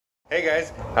Hey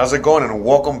guys, how's it going, and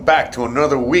welcome back to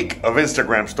another week of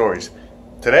Instagram stories.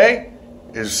 Today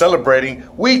is celebrating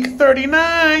week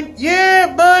 39.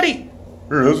 Yeah, buddy.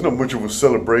 That's not much of a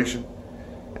celebration.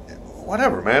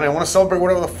 Whatever, man. I want to celebrate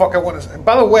whatever the fuck I want to.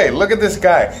 By the way, look at this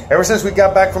guy. Ever since we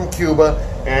got back from Cuba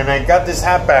and I got this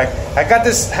hat back, I got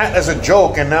this hat as a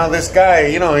joke, and now this guy,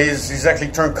 you know, he's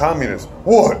actually turned communist.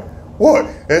 What? What?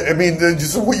 I mean,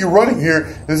 just what you're running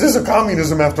here. Is this a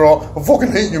communism after all? I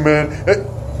fucking hate you, man.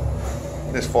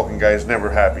 This fucking guy is never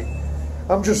happy.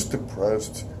 I'm just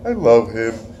depressed. I love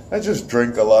him. I just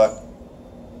drink a lot.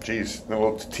 Jeez, a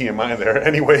little TMI there.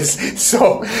 Anyways,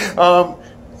 so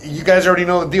you guys already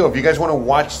know the deal. If you guys want to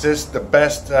watch this the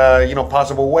best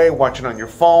possible way, watch it on your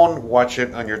phone, watch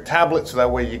it on your tablet, so that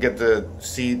way you get to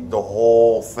see the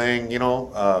whole thing,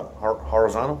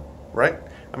 horizontal, right?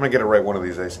 I'm gonna get it right one of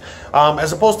these days.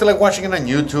 As opposed to like watching it on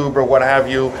YouTube or what have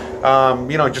you,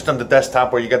 just on the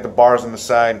desktop where you get the bars on the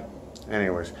side.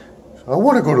 Anyways, I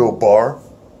want to go to a bar.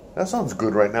 That sounds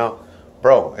good right now.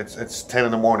 Bro, it's 10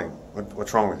 in the morning.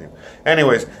 What's wrong with you?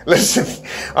 Anyways, listen,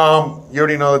 you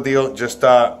already know the deal. Just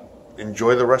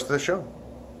enjoy the rest of the show.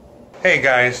 Hey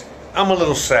guys, I'm a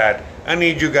little sad. I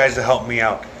need you guys to help me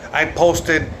out. I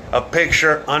posted a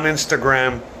picture on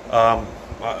Instagram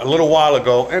a little while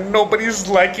ago, and nobody's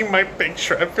liking my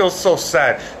picture. I feel so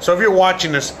sad. So if you're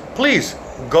watching this, please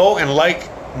go and like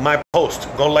my post.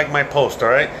 Go like my post, all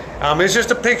right? It's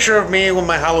just a picture of me with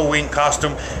my Halloween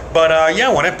costume. But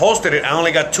when I posted it, I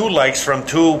only got 2 likes from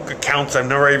 2 accounts I've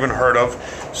never even heard of.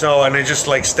 So, and it just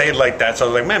like stayed like that. So I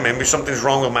was like, man, maybe something's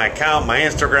wrong with my account, my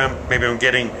Instagram. Maybe I'm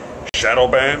getting shadow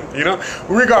banned,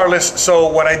 Regardless, so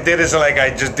what I did is like I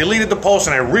just deleted the post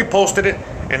and I reposted it,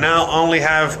 and now I only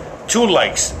have 2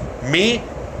 likes, me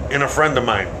and a friend of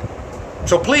mine.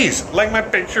 So please, like my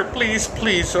picture, please,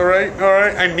 all right?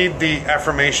 I need the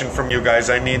affirmation from you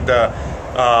guys. I need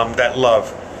that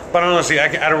love. But honestly,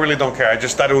 I really don't care. I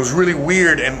just thought it was really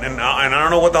weird, and I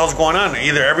don't know what the hell's going on.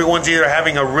 Everyone's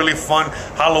having a really fun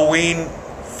Halloween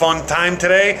fun time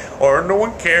today, or no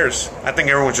one cares. I think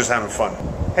everyone's just having fun.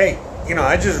 Hey,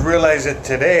 I just realized that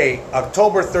today,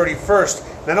 October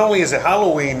 31st, not only is it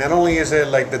Halloween, not only is it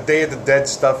like the Day of the Dead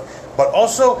stuff, but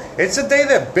also it's the day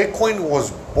that Bitcoin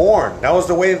was born. That was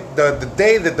the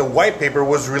day that the white paper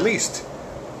was released.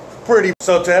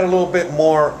 So to add a little bit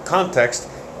more context,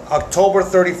 October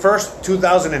 31st,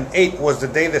 2008 was the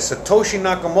day that Satoshi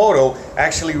Nakamoto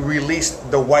actually released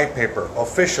the white paper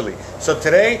officially. So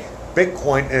today,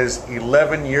 Bitcoin is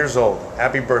 11 years old.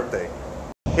 Happy birthday.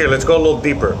 Here, let's go a little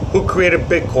deeper. Who created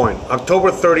Bitcoin?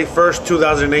 October 31st,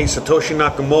 2008, Satoshi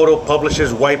Nakamoto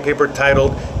publishes white paper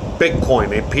titled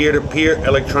Bitcoin, a peer-to-peer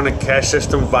electronic cash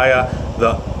system via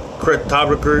the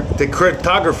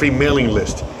cryptography mailing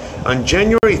list. On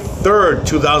January 3rd,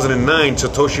 2009,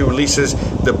 Satoshi releases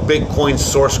the Bitcoin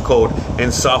source code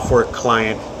and software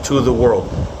client to the world.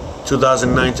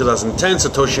 2009-2010,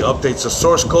 Satoshi updates the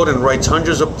source code and writes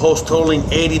hundreds of posts totaling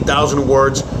 80,000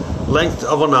 words, length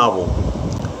of a novel.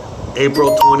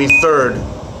 April 23rd,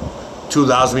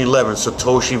 2011,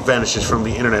 Satoshi vanishes from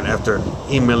the internet after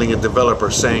emailing a developer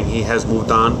saying he has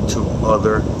moved on to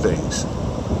other things.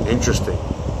 Interesting.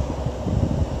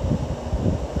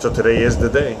 So today is the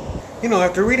day.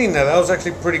 After reading that was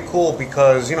actually pretty cool,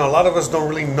 because, a lot of us don't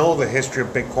really know the history of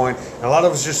Bitcoin. And a lot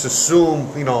of us just assume,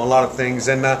 a lot of things.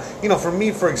 And, for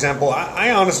me, for example,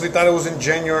 I honestly thought it was in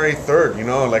January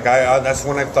 3rd, that's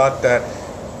when I thought that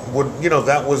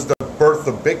that was the birth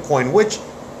of Bitcoin, which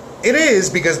it is,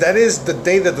 because that is the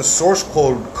day that the source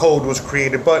code was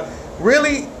created. But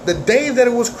really, the day that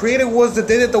it was created was the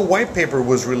day that the white paper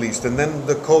was released, and then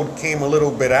the code came a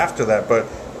little bit after that. But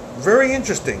very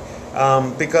interesting,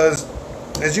 because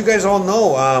as you guys all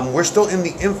know, we're still in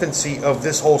the infancy of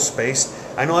this whole space.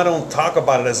 I know I don't talk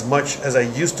about it as much as I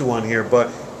used to on here, but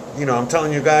I'm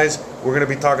telling you guys, we're going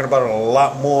to be talking about it a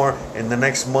lot more in the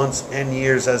next months and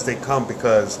years as they come,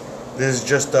 because this is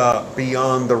just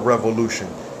beyond the revolution.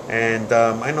 And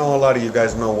I know a lot of you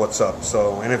guys know what's up.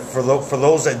 So, and for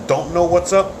those that don't know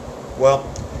what's up, well,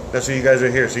 that's why you guys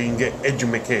are here, so you can get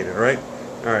educated, right?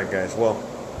 All right, guys. Well,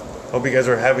 hope you guys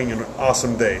are having an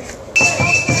awesome day.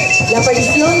 La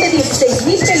aparición de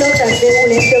 16.000 pelotas de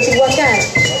hule en Teotihuacán,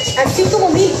 así como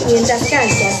 1.500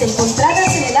 canchas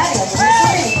encontradas en el área de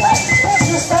Mesoamérica,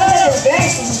 nos habla del gran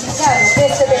significado que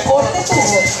este deporte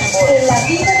tuvo en la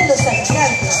vida de los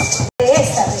habitantes de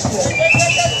esta región.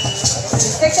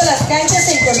 Respecto a las canchas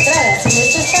encontradas en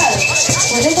nuestro estado,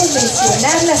 podemos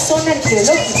mencionar la zona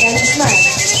arqueológica Nisman,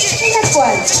 en la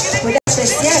cual puede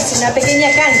apreciarse una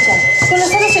pequeña cancha con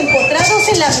los aros empotrados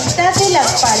en la mitad de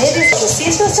las paredes de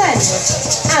 200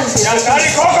 años antes de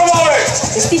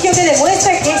vestigio que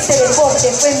demuestra que este deporte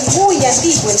fue muy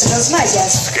antiguo entre los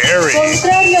mayas,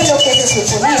 contrario a lo que se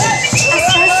suponía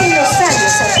hasta hace unos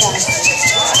años atrás.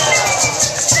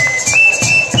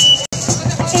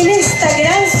 En esta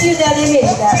gran ciudad de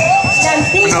Merida, la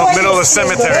antigua se han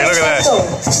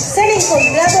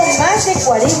encontrado más de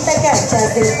 40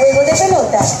 canchas del juego de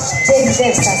pelota de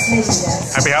diversas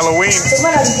medidas. Happy Halloween. Estos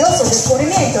maravillosos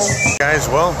descubrimientos. Guys,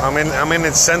 well, I'm in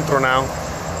el centro now.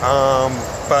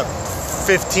 About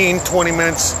 15, 20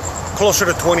 minutes, closer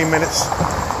to 20 minutes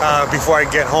before I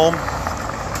get home.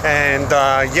 And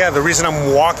yeah, the reason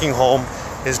I'm walking home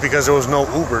is because there was no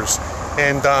Ubers.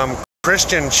 And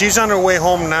Christian, she's on her way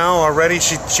home now already.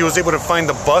 She was able to find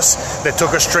the bus that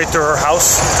took her straight to her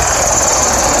house.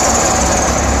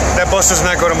 That bus does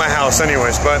not go to my house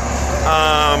anyways, but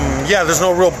yeah, there's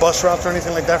no real bus routes or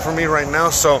anything like that for me right now,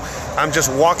 so I'm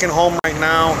just walking home right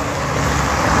now.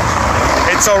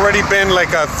 It's already been like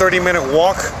a 30-minute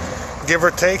walk, give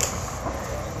or take.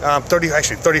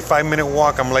 35-minute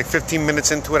walk. I'm like 15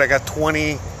 minutes into it. I got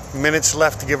 20 minutes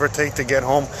left, give or take, to get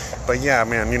home. But yeah,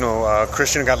 man, you know,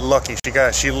 Christian got lucky.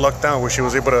 She lucked out where she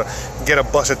was able to get a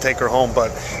bus to take her home.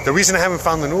 But the reason I haven't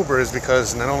found an Uber is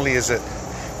because not only is it,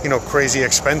 you know, crazy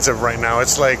expensive right now,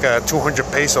 it's like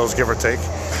 200 pesos, give or take,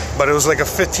 but it was like a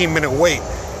 15-minute wait.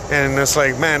 And it's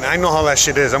like, man, I know how that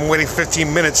shit is. I'm waiting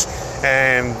 15 minutes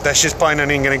and that shit's probably not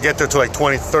even gonna get there till like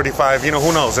 20, 35, you know,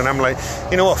 who knows. And I'm like,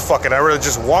 you know what, fuck it, I'd rather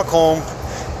just walk home,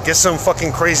 get some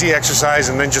fucking crazy exercise,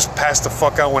 and then just pass the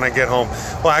fuck out when I get home.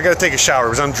 Well, I gotta take a shower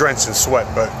because I'm drenched in sweat.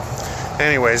 But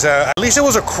anyways, at least it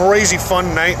was a crazy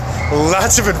fun night.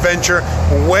 Lots of adventure,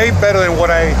 way better than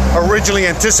what I originally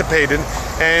anticipated.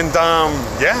 And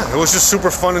yeah, it was just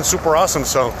super fun and super awesome.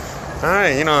 So, all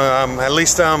right, you know, at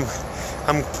least I'm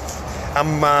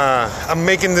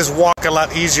making this walk a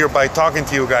lot easier by talking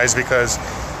to you guys because,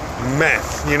 man,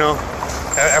 you know,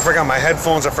 I forgot my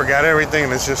headphones, I forgot everything,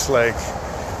 and it's just like,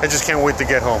 I just can't wait to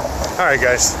get home. All right,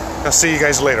 guys. I'll see you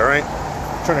guys later, all right?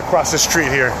 I'm trying to cross the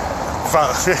street here.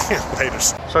 Later.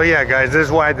 So yeah, guys, this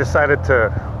is why I decided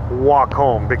to walk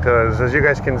home, because as you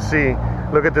guys can see,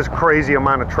 look at this crazy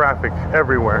amount of traffic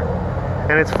everywhere.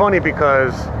 And it's funny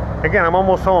because, again, I'm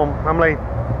almost home. I'm like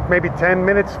maybe 10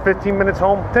 minutes, 15 minutes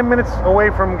home, 10 minutes away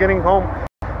from getting home.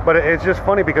 But it's just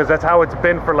funny because that's how it's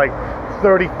been for like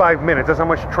 35 minutes. That's how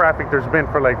much traffic there's been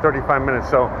for like 35 minutes.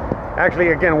 So actually,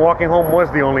 again, walking home was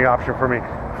the only option for me.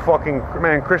 Fucking,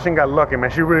 man, Christian got lucky, man.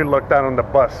 She really lucked out on the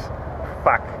bus.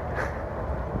 Fuck.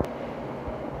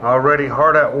 Already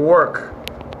hard at work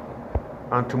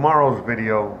on tomorrow's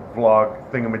video vlog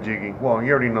thingamajiggy. Well,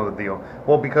 you already know the deal.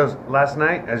 Well, because last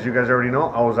night, as you guys already know,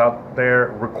 I was out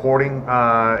there recording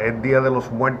El Día de los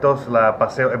Muertos, El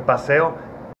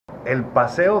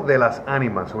Paseo de las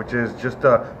Ánimas, which is just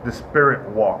the spirit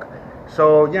walk.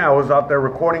 So yeah, I was out there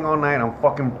recording all night. I'm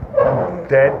fucking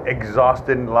dead,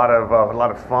 exhausted. A lot of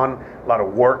fun, a lot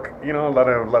of work. You know, a lot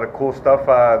of cool stuff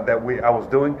that I was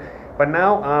doing. But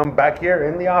now I'm back here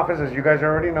in the office, as you guys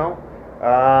already know,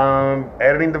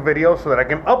 editing the video so that I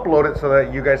can upload it so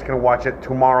that you guys can watch it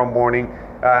tomorrow morning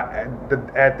at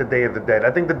the Day of the Dead.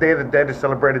 I think the Day of the Dead is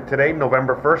celebrated today,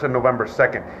 November 1st and November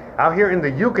 2nd. Out here in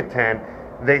the Yucatan,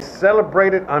 they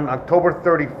celebrate it on October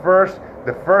 31st,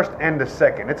 the 1st and the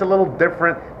 2nd. It's a little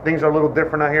different. Things are a little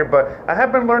different out here, but I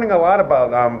have been learning a lot about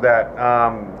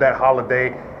that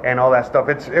holiday and all that stuff.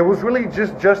 It was really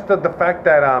just the fact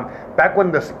that back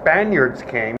when the Spaniards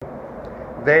came,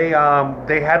 they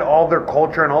had all their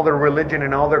culture and all their religion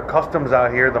and all their customs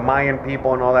out here, the Mayan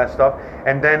people and all that stuff.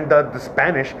 And then the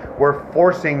Spanish were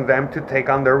forcing them to take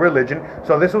on their religion.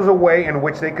 So this was a way in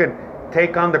which they could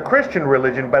take on the Christian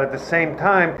religion, but at the same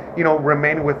time, you know,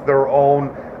 remain with their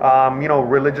own, you know,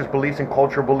 religious beliefs and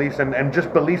cultural beliefs and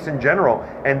just beliefs in general.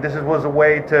 And this was a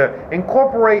way to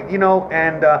incorporate, you know,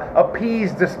 and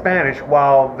appease the Spanish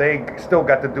while they still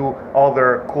got to do all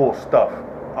their cool stuff.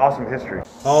 Awesome history.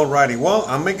 Alrighty, well,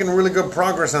 I'm making really good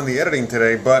progress on the editing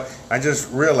today, but I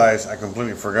just realized I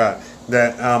completely forgot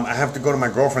that I have to go to my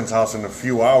girlfriend's house in a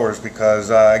few hours because,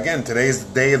 again, today's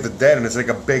the Day of the Dead, and it's like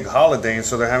a big holiday, and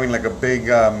so they're having like a big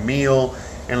meal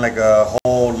and like a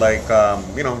whole, like,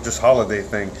 you know, just holiday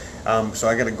thing. So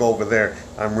I gotta go over there.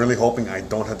 I'm really hoping I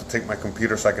don't have to take my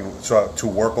computer to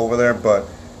work over there, but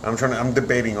I'm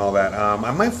debating all that.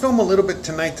 I might film a little bit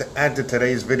tonight to add to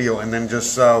today's video and then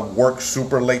just work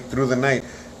super late through the night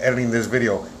editing this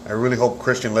video. I really hope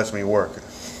Christian lets me work.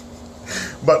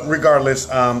 But regardless,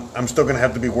 I'm still going to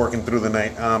have to be working through the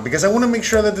night because I want to make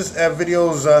sure that this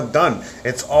video's done.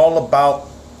 It's all about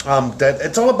that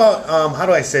it's all about how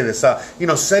do I say this? You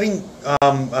know, setting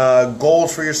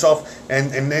goals for yourself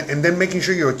and then making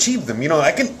sure you achieve them. You know,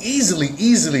 I can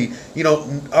easily, you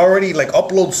know, already like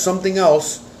upload something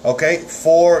else, okay,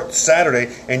 for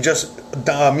Saturday and just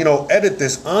you know, edit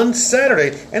this on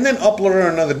Saturday and then upload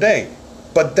it another day.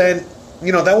 But then,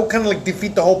 you know, that will kind of like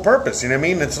defeat the whole purpose. You know what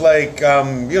I mean? It's like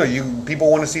you know, people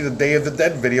want to see the Day of the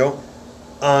Dead video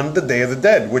on the Day of the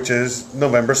Dead, which is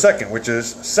November 2nd, which is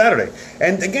Saturday.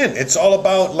 And again, it's all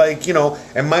about like, you know,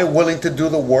 am I willing to do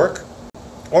the work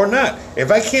or not? If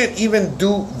I can't even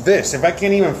do this, if I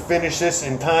can't even finish this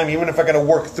in time, even if I got to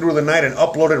work through the night and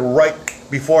upload it right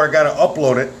before I got to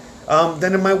upload it,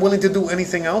 then am I willing to do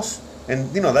anything else?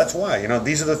 And, you know, that's why, you know,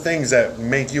 these are the things that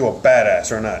make you a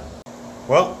badass or not.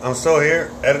 Well, I'm still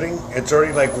here editing. It's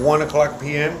already like 1 o'clock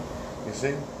p.m. You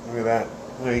see? Look at that.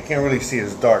 You can't really see,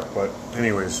 it's dark, but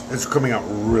anyways, it's coming out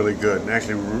really good. And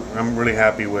actually, I'm really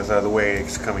happy with the way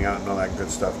it's coming out and all that good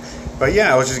stuff. But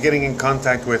yeah, I was just getting in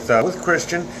contact with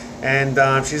Christian,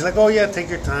 and she's like, "Oh yeah, take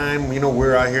your time. You know,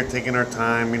 we're out here taking our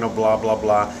time. You know, blah blah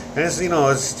blah." And it's, you know,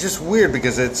 it's just weird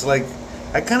because it's like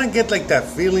I kind of get like that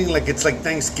feeling like it's like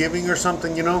Thanksgiving or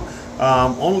something. You know,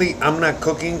 only I'm not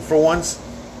cooking for once.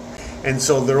 And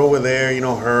so they're over there, you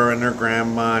know, her and her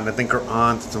grandma, and I think her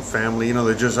aunt and some family, you know,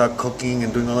 they're just cooking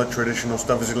and doing all the traditional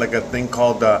stuff. It's like a thing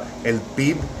called El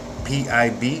Pib,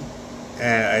 P-I-B,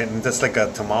 and that's like a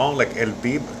tamal, like El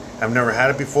Pib. I've never had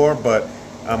it before, but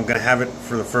I'm going to have it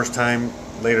for the first time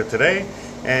later today.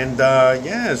 And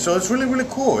yeah, so it's really, really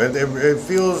cool. It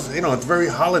feels, you know, it's very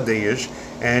holiday-ish.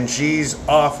 And she's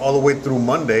off all the way through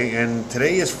Monday, and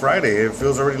today is Friday. It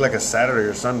feels already like a Saturday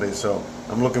or Sunday, so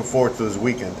I'm looking forward to this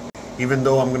weekend. Even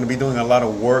though I'm going to be doing a lot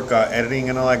of work, editing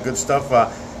and all that good stuff,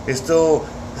 it's still,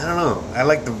 I don't know, I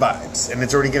like the vibes. And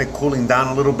it's already getting cooling down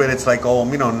a little bit. It's like, oh,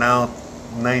 you know, now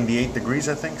 98 degrees,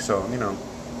 I think. So, you know,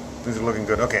 things are looking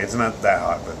good. Okay, it's not that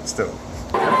hot, but still.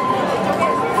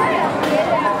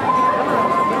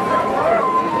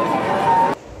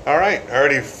 All right, I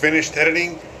already finished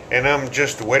editing, and I'm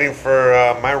just waiting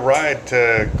for my ride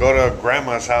to go to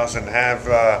Grandma's house and have,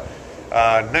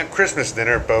 not Christmas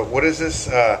dinner, but what is this?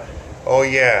 Oh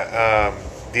yeah,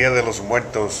 Dia de los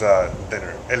Muertos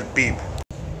dinner, El Pib.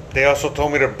 They also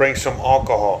told me to bring some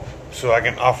alcohol so I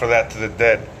can offer that to the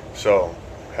dead. So,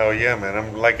 hell yeah, man,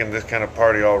 I'm liking this kind of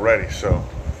party already, so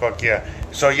fuck yeah.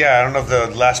 So yeah, I don't know if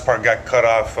the last part got cut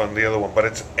off on the other one, but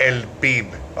it's El Pib.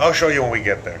 I'll show you when we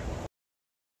get there.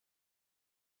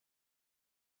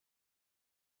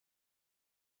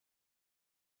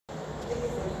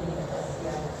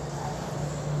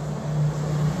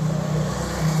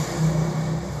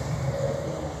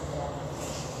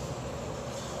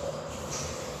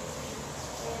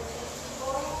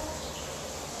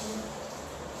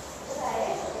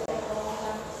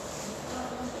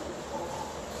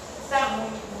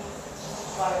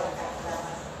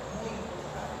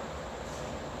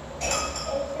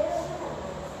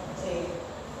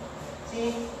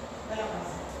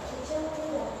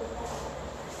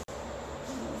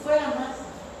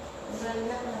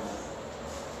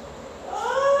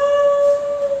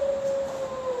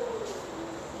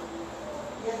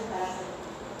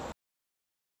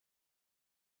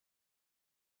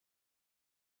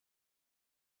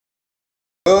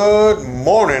 Good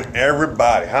morning,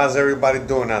 everybody. How's everybody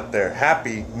doing out there?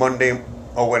 Happy Monday.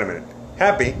 Oh, wait a minute.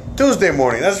 Happy Tuesday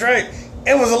morning. That's right.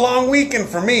 It was a long weekend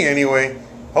for me anyway.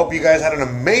 Hope you guys had an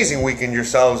amazing weekend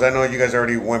yourselves. I know you guys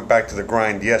already went back to the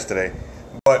grind yesterday.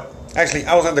 But actually,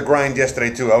 I was on the grind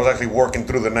yesterday too. I was actually working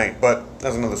through the night. But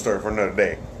that's another story for another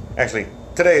day. Actually,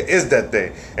 today is that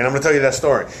day, and I'm going to tell you that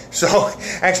story. So,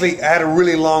 actually, I had a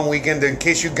really long weekend. In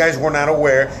case you guys were not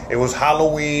aware, it was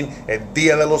Halloween,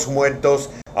 Dia de los Muertos.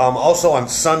 Also, on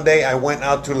Sunday, I went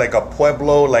out to like a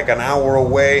pueblo, like an hour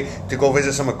away, to go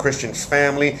visit some of Christian's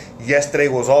family. Yesterday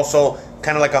was also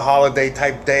kind of like a holiday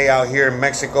type day out here in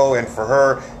Mexico, and for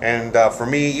her and for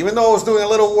me, even though I was doing a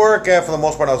little work, for the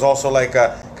most part, I was also like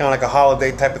kind of like a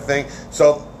holiday type of thing.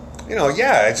 So, you know,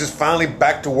 yeah, it's just finally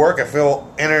back to work. I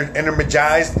feel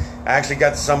energized. I actually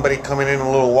got somebody coming in a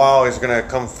little while. He's going to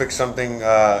come fix something in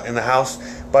the house.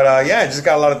 But yeah, I just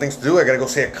got a lot of things to do. I got to go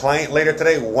see a client later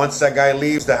today. Once that guy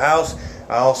leaves the house,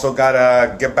 I also got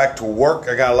to get back to work.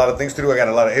 I got a lot of things to do. I got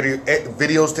a lot of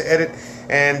videos to edit.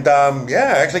 And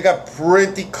yeah, I actually got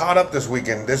pretty caught up this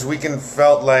weekend. This weekend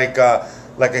felt like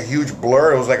a huge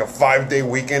blur. It was like a 5-day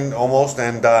weekend almost.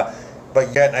 And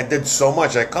but yet I did so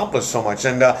much. I accomplished so much.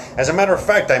 And as a matter of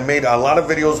fact, I made a lot of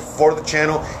videos for the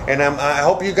channel. And I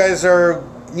hope you guys are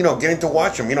getting to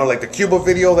watch them. Like the Cuba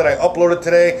video that I uploaded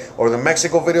today, or the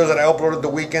Mexico videos that I uploaded the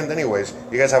weekend. Anyways,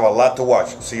 you guys have a lot to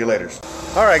watch. See you later.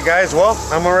 All right, guys. Well,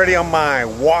 I'm already on my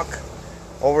walk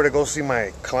over to go see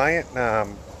my client.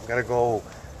 Gotta go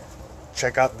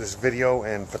check out this video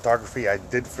and photography I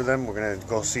did for them. We're gonna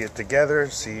go see it together,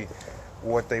 see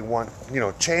what they want,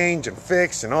 change and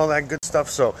fix and all that good stuff.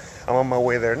 So I'm on my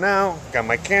way there now. Got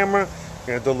my camera.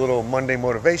 Gonna do a little Monday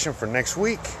motivation for next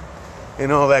week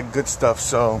and all that good stuff.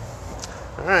 So,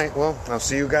 all right, well, I'll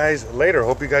see you guys later.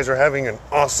 Hope you guys are having an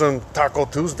awesome Taco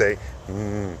Tuesday.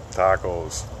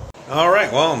 Tacos. All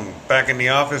right, well, I'm back in the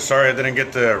office. Sorry I didn't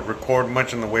get to record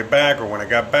much on the way back or when I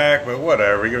got back, but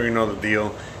whatever, you already know the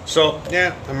deal. So,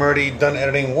 yeah, I'm already done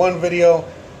editing one video,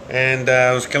 and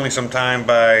I was killing some time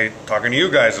by talking to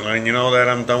you guys and letting you know that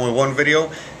I'm done with one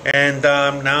video. And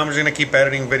now I'm just going to keep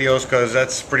editing videos because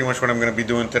that's pretty much what I'm going to be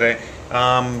doing today.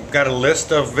 Got a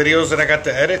list of videos that I got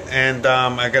to edit, and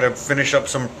I got to finish up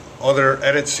some other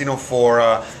edits,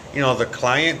 for the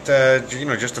client,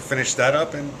 just to finish that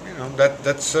up, and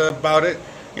that's about it.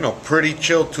 Pretty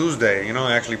chill Tuesday.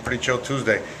 Actually pretty chill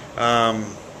Tuesday. Yeah,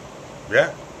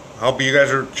 I hope you guys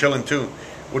are chilling too.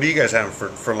 What are you guys having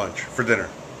for lunch, for dinner?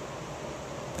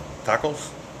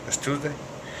 Tacos? It's Tuesday.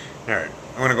 All right,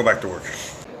 I'm gonna go back to work.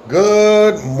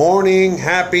 Good morning,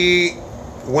 happy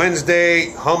Wednesday,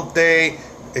 hump day,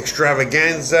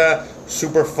 extravaganza,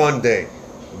 super fun day.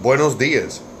 Buenos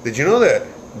dias. Did you know that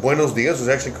Buenos Dias was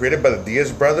actually created by the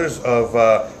Diaz brothers of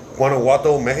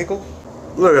Guanajuato, Mexico?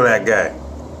 Look at that guy.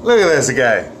 Look at this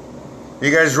guy.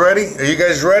 You guys ready? Are you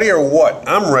guys ready or what?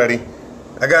 I'm ready.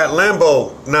 I got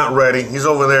Lambo not ready. He's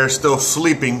over there still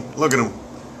sleeping. Look at him.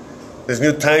 This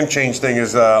new time change thing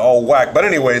is all whack. But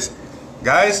anyways,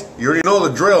 guys, you already know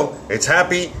the drill. It's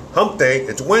happy hump day.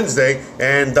 It's Wednesday.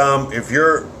 And if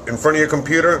you're in front of your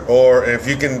computer, or if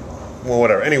you can, well,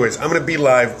 whatever. Anyways, I'm going to be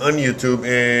live on YouTube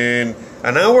in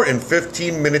an hour and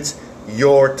 15 minutes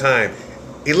your time.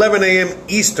 11 a.m.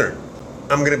 Eastern.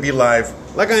 I'm going to be live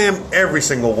like I am every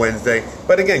single Wednesday.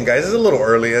 But again, guys, it's a little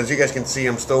early. As you guys can see,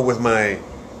 I'm still with my,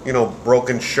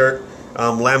 broken shirt.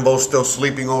 Lambo's still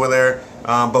sleeping over there.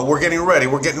 But we're getting ready.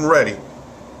 We're getting ready.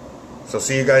 So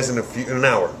see you guys in an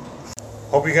hour.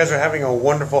 Hope you guys are having a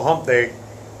wonderful hump day.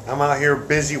 I'm out here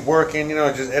busy working,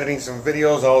 just editing some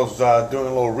videos. I was doing a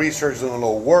little research, doing a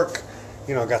little work.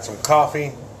 Got some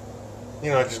coffee.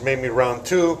 It just made me round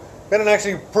two. Been an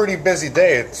actually pretty busy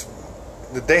day.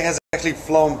 The day has actually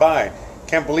flown by.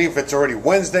 Can't believe it's already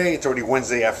Wednesday. It's already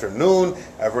Wednesday afternoon.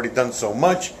 I've already done so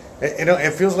much.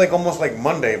 It feels like almost like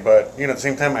Monday, but at the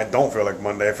same time I don't feel like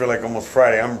Monday. I feel like almost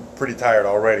Friday. I'm pretty tired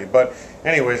already. But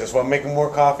anyways, that's why I'm making more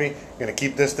coffee. Gonna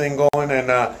keep this thing going, and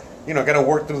gotta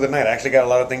work through the night. I actually got a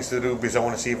lot of things to do because I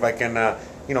want to see if I can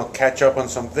catch up on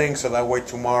some things, so that way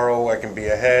tomorrow I can be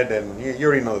ahead. And you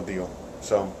already know the deal.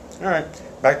 So all right,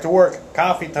 back to work.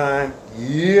 Coffee time.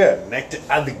 Yeah, nectar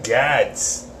of the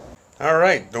gods. All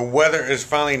right, the weather is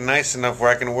finally nice enough where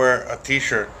I can wear a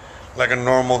t-shirt like a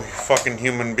normal fucking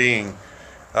human being,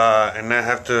 and not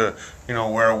have to,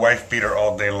 wear a wife beater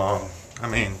all day long. I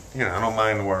mean, I don't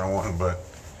mind wearing one, but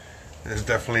it's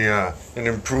definitely an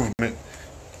improvement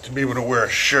to be able to wear a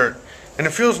shirt, and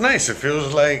it feels nice. It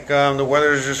feels like the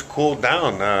weather is just cooled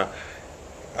down.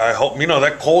 I hope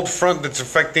that cold front that's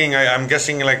affecting. I'm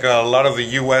guessing like a lot of the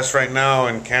U.S. right now,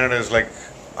 and Canada is like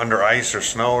under ice or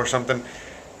snow or something.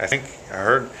 I think I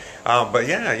heard. But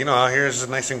yeah, out here is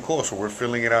nice and cool, so we're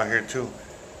feeling it out here too.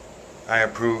 I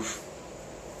approve.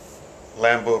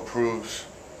 Lambo approves.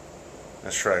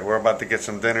 That's right. We're about to get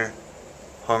some dinner.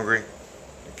 Hungry.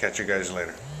 I'll catch you guys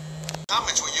later.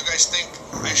 Comments what you guys think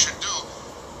I should do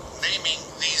naming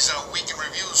these weekend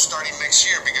reviews starting next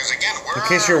year, because again, we're in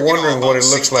case you're wondering what it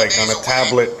looks like on a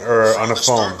tablet or on a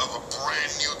phone. Of a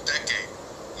brand new decade.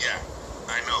 Yeah,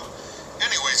 I know.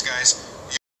 Anyways, guys.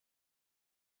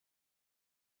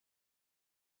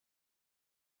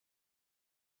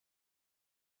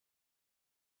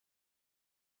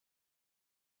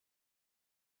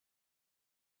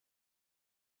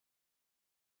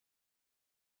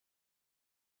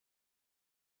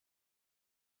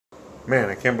 Man,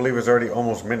 I can't believe it's already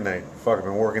almost midnight. Fuck, I've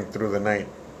been working through the night.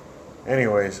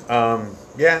 Anyways, yeah,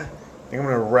 I think I'm going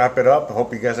to wrap it up. I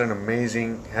hope you guys had an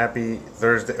amazing, happy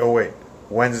Thursday. Oh, wait,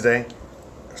 Wednesday.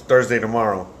 It's Thursday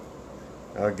tomorrow.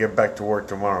 I'll get back to work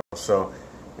tomorrow. So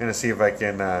I'm going to see if I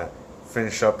can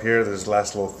finish up here this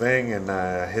last little thing and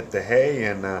hit the hay.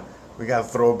 And we got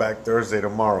Throwback Thursday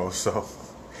tomorrow. So,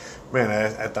 man,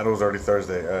 I thought it was already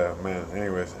Thursday. Man,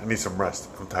 anyways, I need some rest.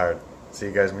 I'm tired. See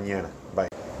you guys mañana. Bye.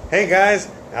 Hey guys,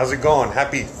 how's it going?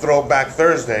 Happy Throwback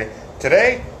Thursday.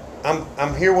 Today,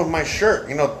 I'm here with my shirt.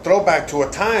 You know, throwback to a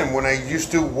time when I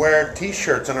used to wear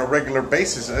t-shirts on a regular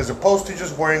basis as opposed to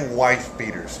just wearing wife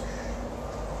beaters.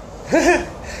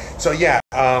 So yeah,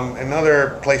 in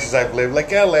other places I've lived,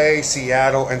 like LA,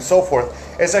 Seattle, and so forth,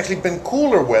 it's actually been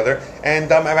cooler weather,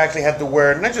 and I've actually had to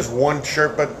wear not just one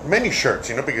shirt, but many shirts,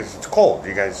 you know, because it's cold.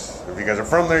 You guys, if you guys are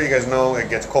from there, you guys know it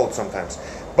gets cold sometimes.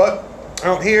 But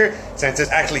out here, since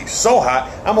it's actually so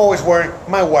hot, I'm always wearing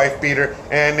my wife beater.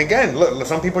 And again, look,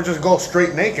 some people just go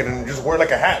straight naked and just wear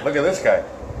like a hat. Look at this guy.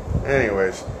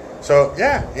 Anyways. So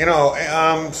yeah, you know,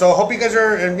 so I hope you guys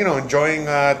are, you know, enjoying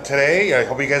today. I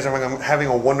hope you guys are having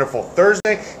a wonderful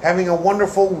Thursday, having a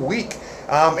wonderful week.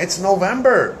 It's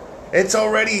November. It's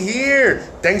already here.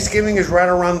 Thanksgiving is right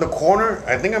around the corner.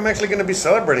 I think I'm actually going to be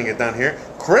celebrating it down here.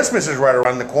 Christmas is right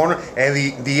around the corner,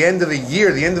 and the end of the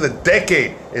year, the end of the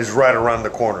decade is right around the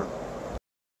corner.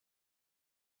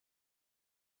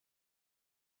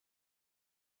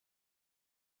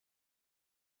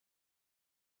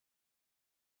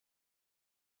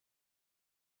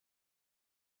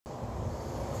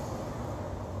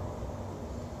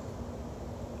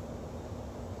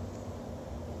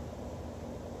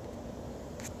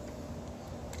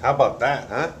 How about that,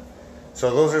 huh? So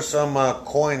those are some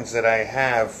coins that I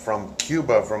have from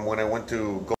Cuba, from when I went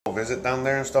to go visit down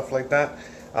there and stuff like that.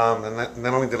 And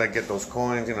not only did I get those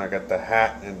coins, you know, I got the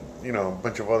hat and, you know, a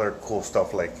bunch of other cool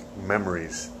stuff like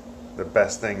memories, the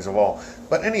best things of all.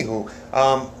 But anywho,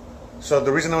 so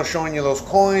the reason I was showing you those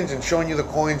coins and showing you the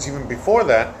coins even before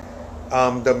that,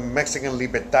 the Mexican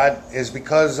Libertad, is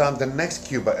because the next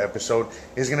Cuba episode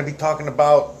is going to be talking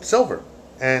about silver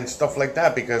and stuff like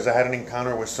that, because I had an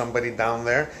encounter with somebody down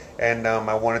there, and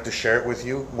I wanted to share it with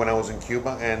you when I was in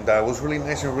Cuba, and it was really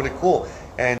nice and really cool.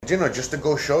 And, you know, just to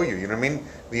go show you, you know what I mean,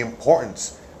 the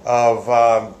importance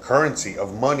of currency,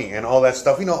 of money, and all that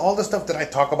stuff. You know, all the stuff that I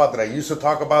talk about, that I used to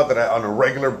talk about, that I on a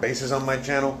regular basis on my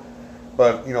channel.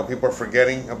 But, you know, people are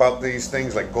forgetting about these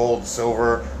things like gold,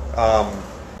 silver,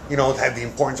 you know, had the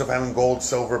importance of having gold,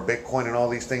 silver, Bitcoin, and all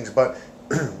these things. But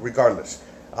regardless,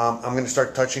 I'm going to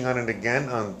start touching on it again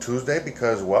on Tuesday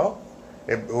because, well,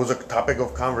 it was a topic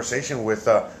of conversation with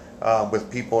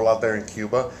people out there in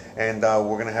Cuba, and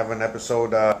we're going to have an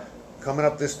episode coming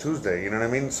up this Tuesday. You know what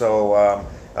I mean? So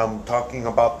I'm talking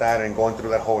about that and going through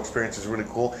that whole experience is really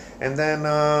cool. And then,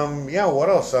 yeah, what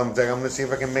else? I'm going to see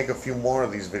if I can make a few more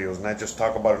of these videos, not just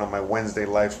talk about it on my Wednesday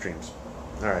live streams.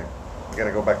 All right, I got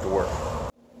to go back to work.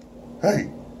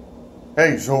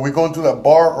 Hey, so are we going to that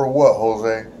bar or what,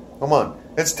 Jose? Come on.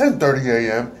 It's 10:30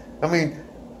 a.m. I mean,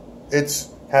 it's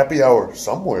happy hour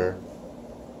somewhere.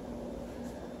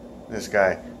 This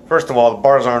guy. First of all, the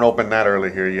bars aren't open that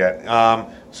early here yet.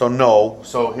 So no.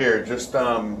 So here, just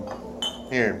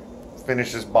here,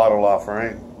 finish this bottle off, all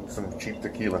right? Some cheap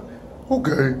tequila.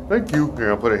 Okay, thank you. Here,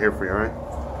 I'll put it here for you, all right?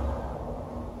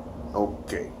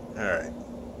 Okay, all right.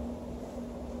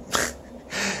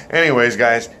 Anyways,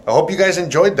 guys, I hope you guys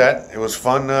enjoyed that. It was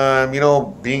fun, you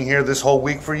know, being here this whole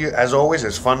week for you. As always,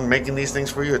 it's fun making these things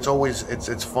for you. It's always,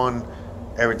 it's fun.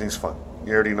 Everything's fun.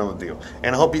 You already know the deal.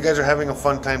 And I hope you guys are having a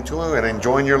fun time too and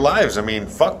enjoying your lives. I mean,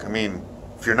 fuck. I mean,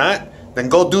 if you're not, then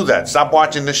go do that. Stop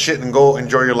watching this shit and go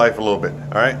enjoy your life a little bit.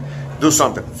 All right? Do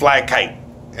something. Fly a kite.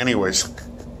 Anyways.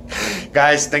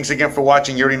 Guys, thanks again for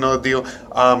watching. You already know the deal.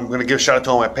 I'm going to give a shout out to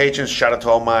all my patrons. Shout out to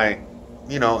all my,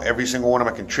 you know, every single one of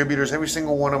my contributors, every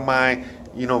single one of my,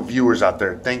 you know, viewers out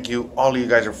there. Thank you. All of you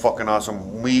guys are fucking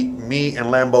awesome. Me and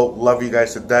Lambo love you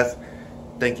guys to death.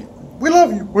 Thank you. We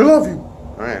love you. We love you.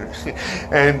 All right.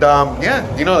 And,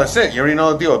 yeah, you know, that's it. You already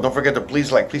know the deal. Don't forget to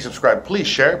please like, please subscribe, please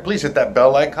share, please hit that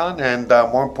bell icon. And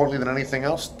more importantly than anything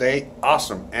else, stay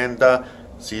awesome. And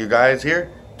see you guys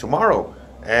here tomorrow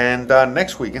and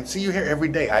next week. And see you here every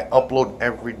day. I upload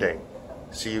every day.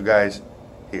 See you guys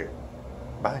here.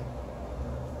 Bye.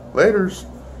 Laters.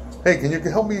 Hey, can you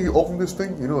help me open this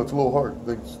thing? You know, it's a little hard.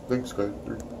 Thanks guys.